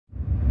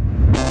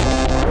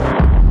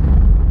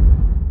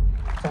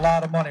a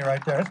lot of money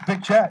right there. That's a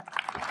big check.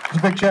 It's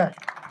a big check.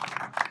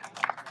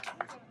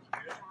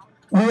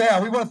 Well,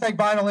 yeah, we want to thank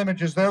Vinyl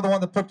Images. They're the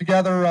one that put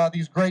together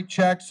these great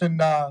checks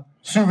and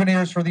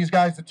souvenirs for these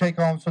guys to take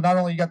home. So not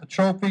only you got the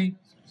trophy,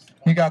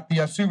 you got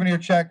the souvenir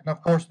check, and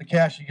of course the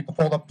cash you get to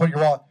fold up and put in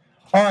your wallet.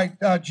 All right,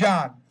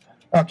 John,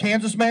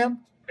 Kansas man?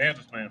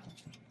 Kansas man.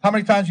 How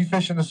many times you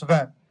fish in this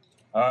event?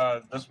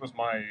 This was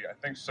my, I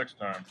think, 6th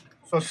time.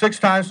 So 6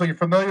 times, so you're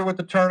familiar with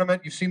the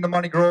tournament. You've seen the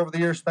money grow over the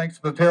years thanks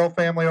to the Terrell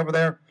family over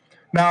there.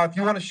 Now, if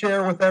you want to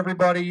share with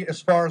everybody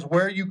as far as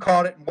where you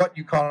caught it and what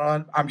you caught it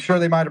on, I'm sure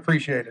they might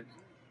appreciate it.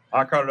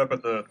 I caught it up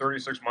at the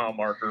 36-mile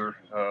marker.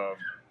 I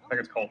think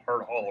it's called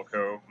Hurt Hollow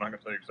Cove. I'm not going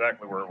to tell you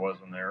exactly where it was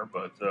in there,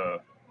 but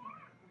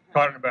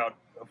caught it in about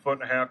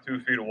 1.5 feet, 2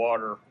 feet of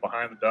water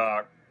behind the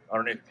dock,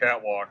 underneath the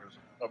catwalk, is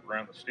up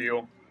around the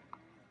steel.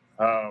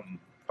 Caught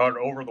it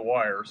over the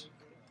wires.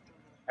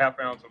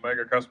 Half-ounce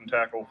Omega Custom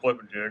Tackle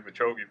flippin' jig, the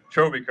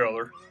Chobee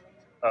color.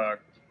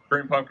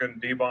 Green pumpkin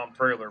D-bomb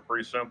trailer,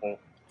 pretty simple.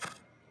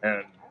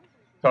 And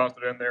tossed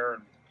it in there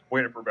and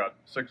waited for about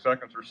 6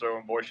 seconds or so,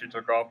 and boy, she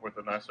took off with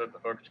it, and I set the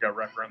hook, she got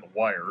wrapped around the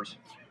wires.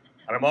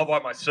 And I'm all by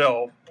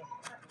myself,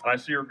 and I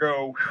see her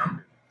go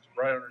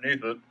right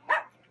underneath it,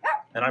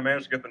 and I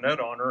managed to get the net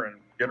on her and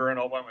get her in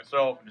all by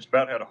myself, and just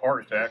about had a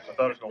heart attack. I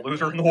thought I was going to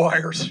lose her in the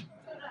wires.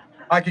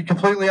 I can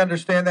completely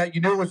understand that. You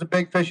knew it was a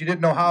big fish. You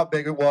didn't know how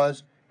big it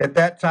was. At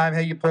that time,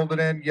 hey, you pulled it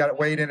in, you got it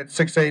weighed in at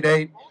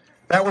 688.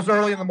 That was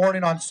early in the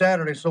morning on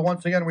Saturday, so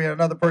once again, we had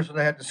another person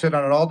that had to sit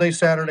on it all day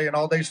Saturday and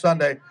all day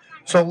Sunday.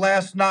 So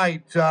last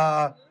night,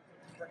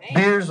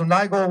 beers and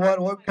NyQuil,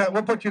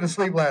 what put you to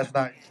sleep last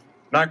night?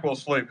 NyQuil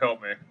Sleep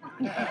helped me.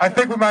 I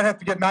think we might have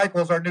to get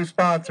NyQuil as our new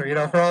sponsor, you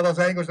know, for all those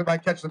anglers that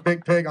might catch the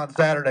big pig on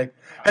Saturday.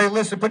 Hey,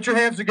 listen, put your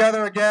hands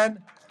together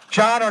again.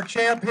 John, our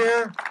champ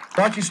here,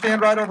 why don't you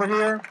stand right over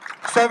here?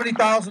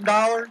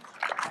 $70,000.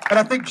 And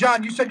I think,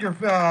 John, you said your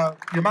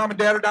mom and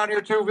dad are down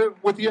here too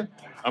with you?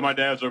 My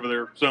dad's over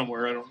there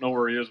somewhere. I don't know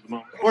where he is at the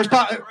moment. Where's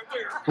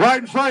right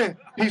in front of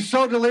you. He's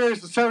so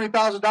delirious at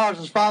 $70,000.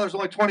 His father's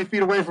only 20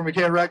 feet away from him. He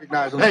can't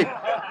recognize him. Hey,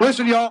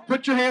 listen, y'all.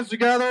 Put your hands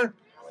together.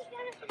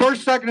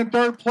 First, second, and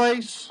third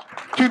place.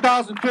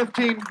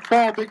 2015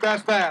 Fall Big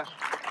Bass Bash.